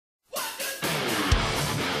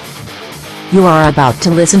You are about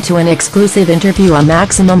to listen to an exclusive interview on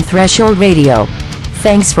Maximum Threshold Radio.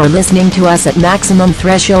 Thanks for listening to us at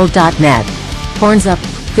MaximumThreshold.net. Horns up,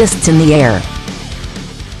 fists in the air.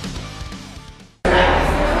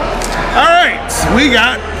 Alright, we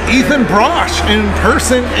got Ethan Brosh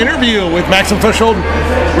in-person interview with Maximum Threshold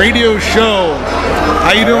Radio Show.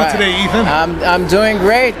 How you doing today, Ethan? I'm doing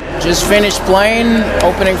great. Just finished playing,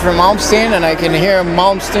 opening for Malmasteen, and I can hear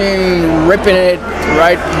Malmasteen ripping it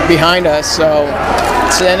right behind us, so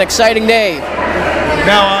it's an exciting day.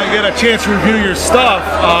 Now I get a chance to review your stuff.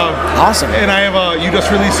 Awesome. And I have you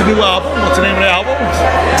just released a new album. What's the name of the album?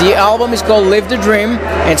 The album is called Live the Dream.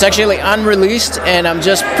 It's actually unreleased, and I'm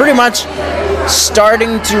just pretty much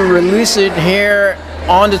starting to release it here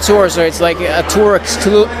on the tour, so it's like a tour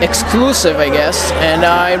exclusive, I guess, and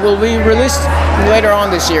it will be released later on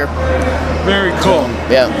this year. Very cool.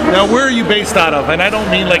 Yeah. Now, where are you based out of? And I don't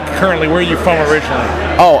mean like currently. Where are you from originally?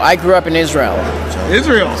 Oh, I grew up in Israel.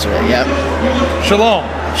 Israel. Yeah. Shalom.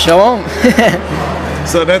 Shalom.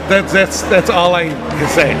 So that's all I can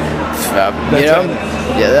say. You know,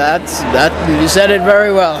 yeah, you said it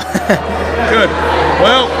very well. Good.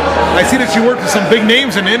 Well, I see that you worked with some big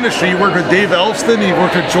names in the industry. You worked with Dave Ellefson. You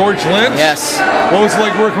worked with George Lynch. Yes. What was it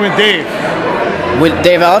like working with Dave? With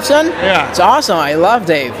Dave Ellefson? Yeah. It's awesome. I love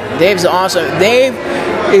Dave. Dave's awesome. Dave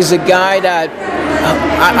is a guy that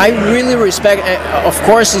I really respect. Of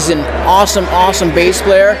course, he's an awesome bass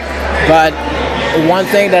player, but one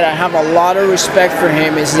thing that I have a lot of respect for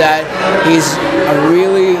him is that he's a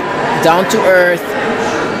really down-to-earth,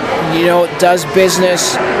 you know, does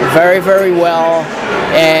business very well,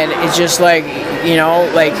 and it's just like, you know,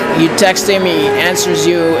 like you text him, he answers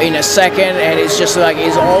you in a second, and it's just like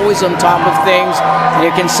he's always on top of things. And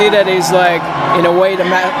you can see that he's like, in a way, the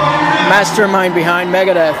mastermind behind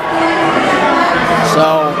Megadeth.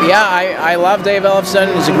 So yeah, I love Dave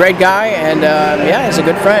Ellefson. He's a great guy, and yeah, he's a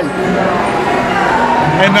good friend.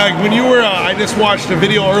 And when you were, I just watched a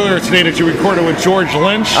video earlier today that you recorded with George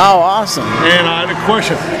Lynch. Oh, awesome. And I had a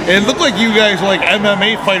question. It looked like you guys were like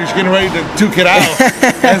MMA fighters getting ready to duke it out.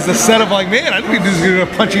 As the set of like, man, I think we're just going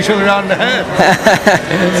to punch each other out in the head.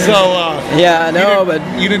 So, yeah, no, but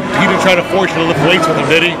he didn't try to force you to lift weights with him,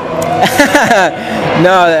 did he?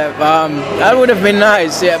 No, that would have been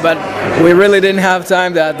nice, yeah, but we really didn't have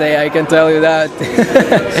time that day, I can tell you that.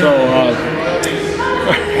 So,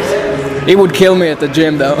 he would kill me at the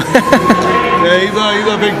gym, though. Yeah, he's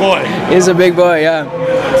a big boy. He's a big boy, yeah.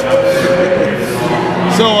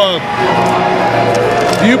 So,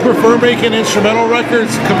 do you prefer making instrumental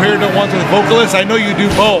records compared to ones with vocalists? I know you do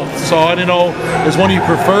both, so I don't know, is one you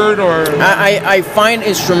preferred, or? I find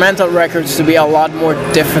instrumental records to be a lot more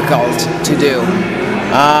difficult to do.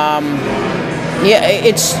 Yeah,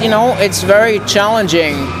 it's, you know, it's very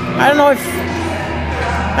challenging. I don't know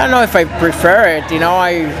if I prefer it, you know,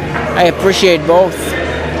 I appreciate both,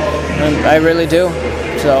 I really do,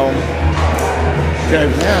 so, okay.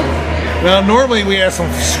 Yeah. Now, normally we ask some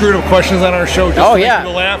screwed up questions on our show just to make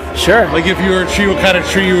people laugh. Sure. Like if you were a tree, what kind of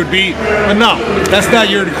tree you would be, but no, that's not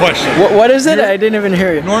your question. What is it? I didn't even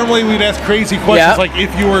hear you. Normally we'd ask crazy questions like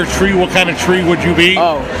if you were a tree, what kind of tree would you be?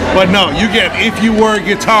 Oh. But no, you get if you were a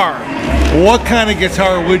guitar, what kind of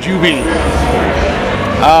guitar would you be?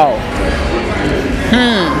 Oh.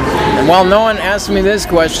 Well, no one asked me this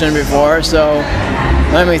question before, so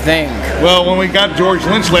let me think. Well, when we got George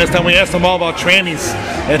Lynch last time, we asked him all about trannies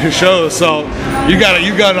at his shows, so you got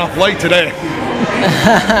enough light today.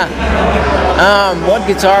 What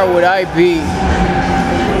guitar would I be?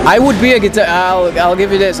 I would be a guitar. I'll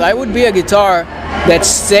give you this. I would be a guitar that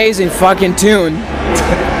stays in fucking tune.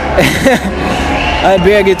 I'd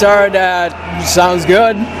be a guitar that sounds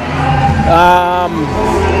good.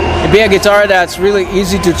 It'd be a guitar that's really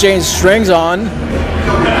easy to change strings on.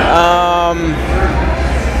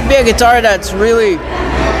 Be a guitar that's really, you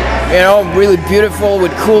know, really beautiful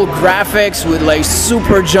with cool graphics, with like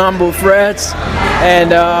super jumbo frets,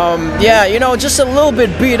 and yeah, you know, just a little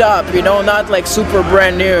bit beat up, you know, not like super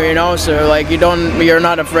brand new, you know, so like you're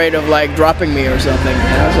not afraid of like dropping me or something. You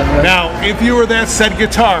know, something like now, if you were that said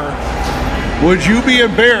guitar, would you be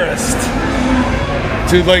embarrassed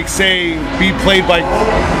to like say be played by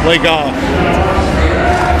like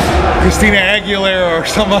Christina Aguilera or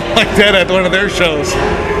someone like that at one of their shows?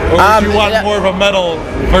 Or would you want more of a metal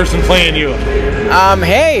person playing you?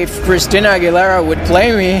 Hey, if Christina Aguilera would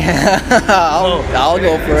play me, I'll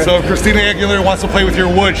go for it. So if Christina Aguilera wants to play with your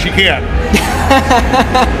wood, she can.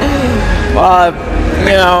 Well,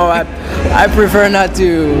 you know, I prefer not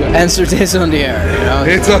to answer this on the air. You know?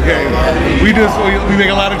 It's okay. We make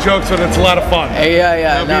a lot of jokes, but it's a lot of fun.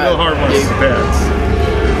 Yeah. That'll be the hard ones.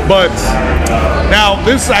 But now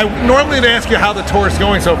this, I normally would ask you how the tour is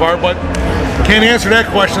going so far, but can't answer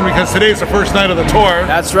that question because today's the first night of the tour.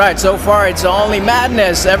 That's right. So far, it's only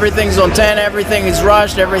madness. Everything's on 10. Everything is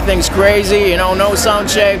rushed. Everything's crazy. You know, no sound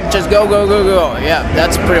check. Just go, go, go, go. Yeah,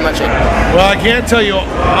 that's pretty much it. Well, I can't tell you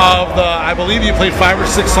of the. I believe you played 5 or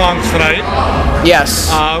 6 songs tonight.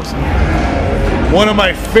 Yes. One of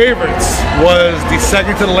my favorites was the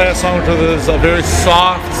second to the last song, which was a very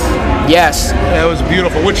soft. Yes. It was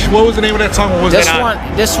beautiful. What was the name of that song? What was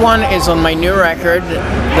This one is on my new record.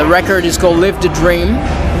 The record is called Live the Dream,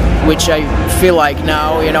 which I feel like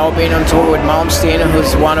now, you know, being on tour with Malmasteen,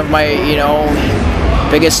 who's one of my, you know,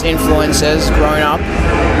 biggest influences growing up.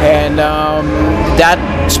 And that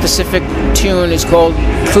specific tune is called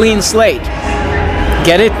Clean Slate.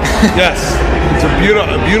 Get it? Yes. It's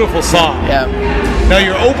a beautiful song. Yeah. Now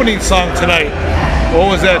your opening song tonight, what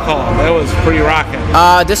was that called? That was pretty rocking.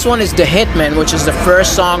 This one is The Hitman, which is the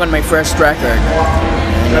first song on my first record.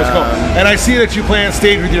 That's cool. And I see that you play on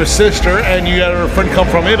stage with your sister, and you had a friend come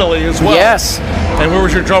from Italy as well. Yes. And where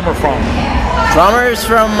was your drummer from? Drummer is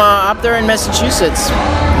from up there in Massachusetts.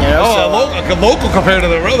 You know, a local compared to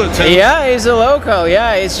the other two. Yeah, he's a local.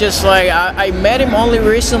 Yeah, it's just like I met him only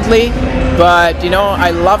recently, but you know,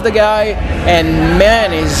 I love the guy, and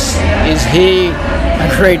man, is he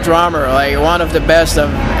a great drummer? Like one of the best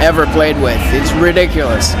I've ever played with. It's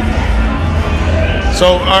ridiculous. So,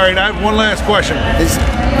 all right, I have one last question. His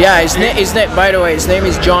name, by the way, his name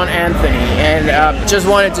is John Anthony, and just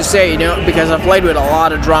wanted to say, you know, because I've played with a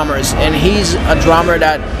lot of drummers, and he's a drummer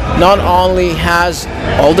that not only has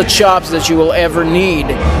all the chops that you will ever need,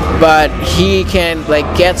 but he can like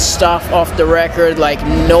get stuff off the record like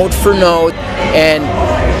note for note. And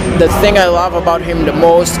the thing I love about him the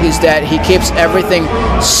most is that he keeps everything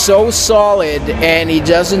so solid, and he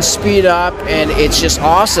doesn't speed up, and it's just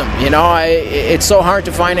awesome. You know, it's so hard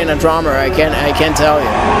to find in a drummer. I can't tell you.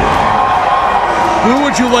 Who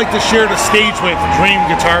would you like to share the stage with, dream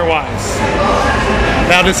guitar-wise?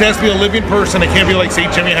 Now, this has to be a living person. It can't be like, say,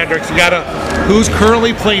 Jimi Hendrix. You gotta, who's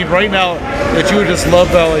currently playing right now that you would just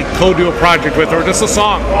love to like co-do a project with, or just a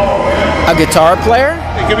song? A guitar player?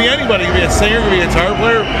 It could be anybody. It could be a singer, it could be a guitar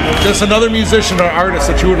player, just another musician or artist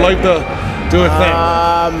that you would like to do a thing.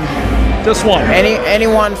 Just one.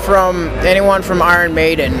 Anyone from Iron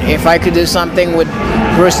Maiden. If I could do something with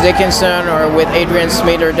Bruce Dickinson or with Adrian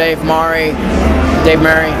Smith or Dave Murray.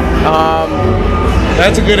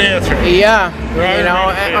 That's a good answer. Yeah, you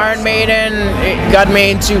know, Iron Maiden got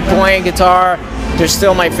me into playing guitar. They're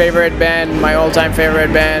still my favorite band, my all-time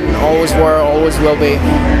favorite band. Always were, always will be.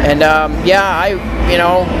 And yeah,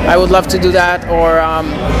 I would love to do that. Or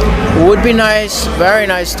it would be nice, very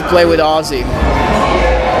nice, to play with Ozzy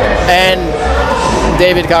and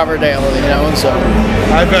David Coverdale. You know, so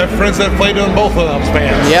I've got friends that played in both of those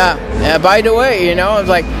bands. Yeah. By the way, you know,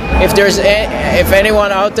 like if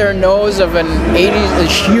anyone out there knows of a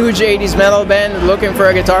huge '80s metal band looking for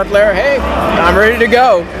a guitar player, hey, I'm ready to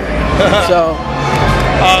go. So.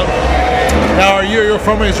 Now, you're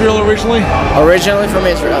from Israel originally? Originally from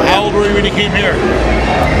Israel. How old were you when you came here?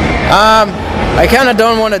 I kind of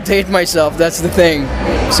don't want to date myself. That's the thing.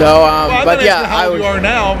 So, well, but yeah, how old you are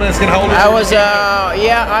now. I'm asking how old I was.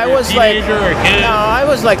 Yeah, I was like. No, I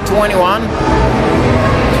was like 21.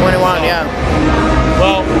 21. Yeah.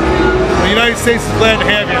 Well, the United States is glad to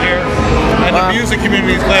have you here, and the music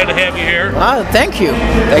community is glad to have you here. Thank you.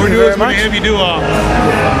 Thank you very much. We're going to have you do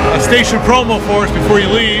a station promo for us before you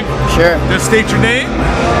leave. Sure. Just state your name,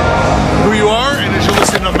 who you are, and as you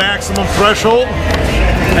listen to Maximum Threshold,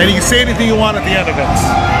 and you can say anything you want at the end of it.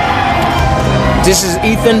 This is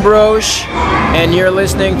Ethan Brosh, and you're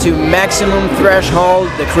listening to Maximum Threshold,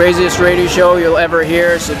 the craziest radio show you'll ever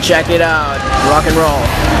hear, so check it out. Rock and roll.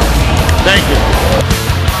 Thank you.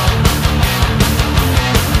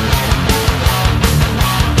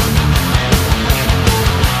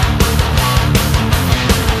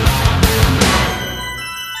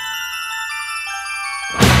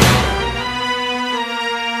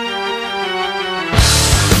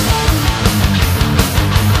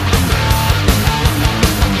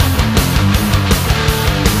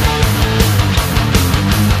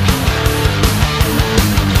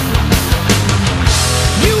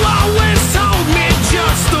 You always told me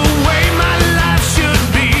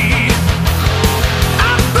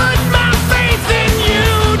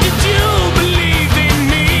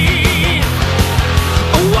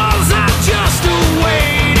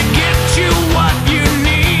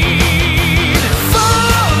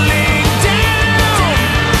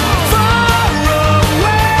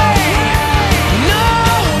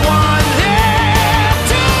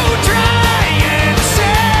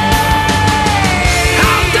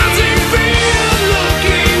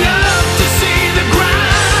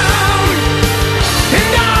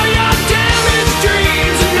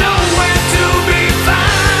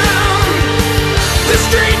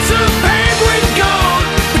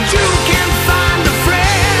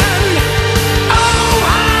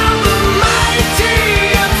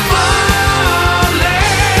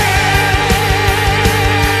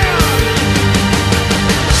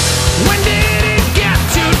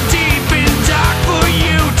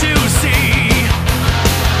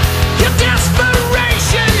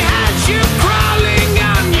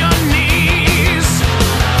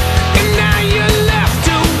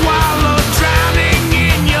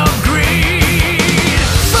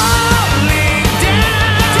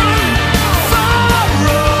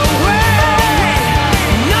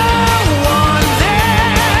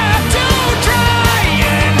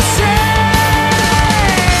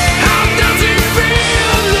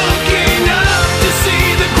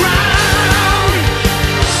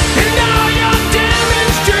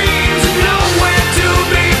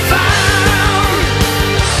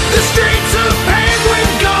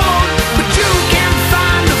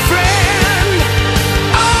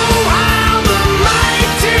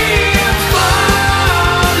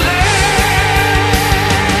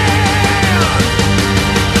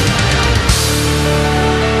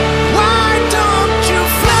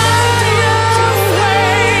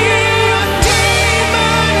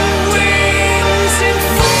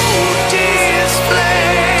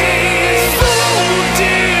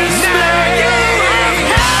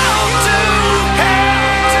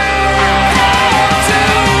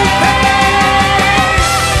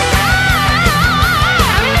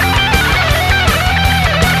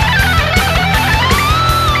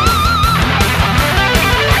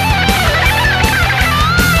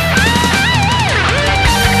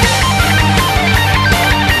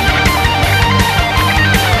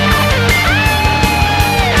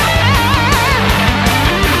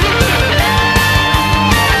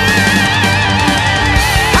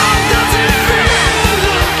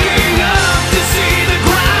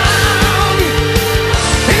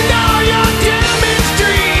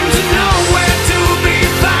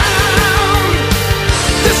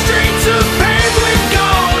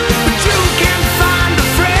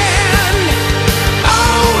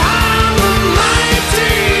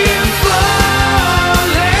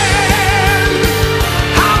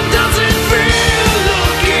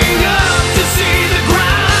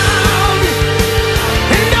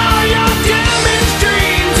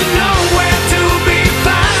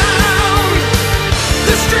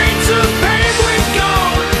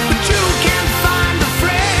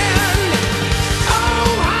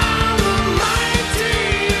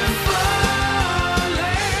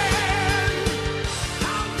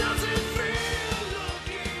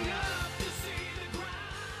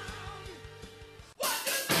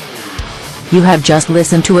You have just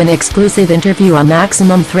listened to an exclusive interview on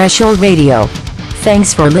Maximum Threshold Radio.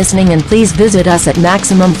 Thanks for listening, and please visit us at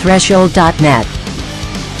MaximumThreshold.net.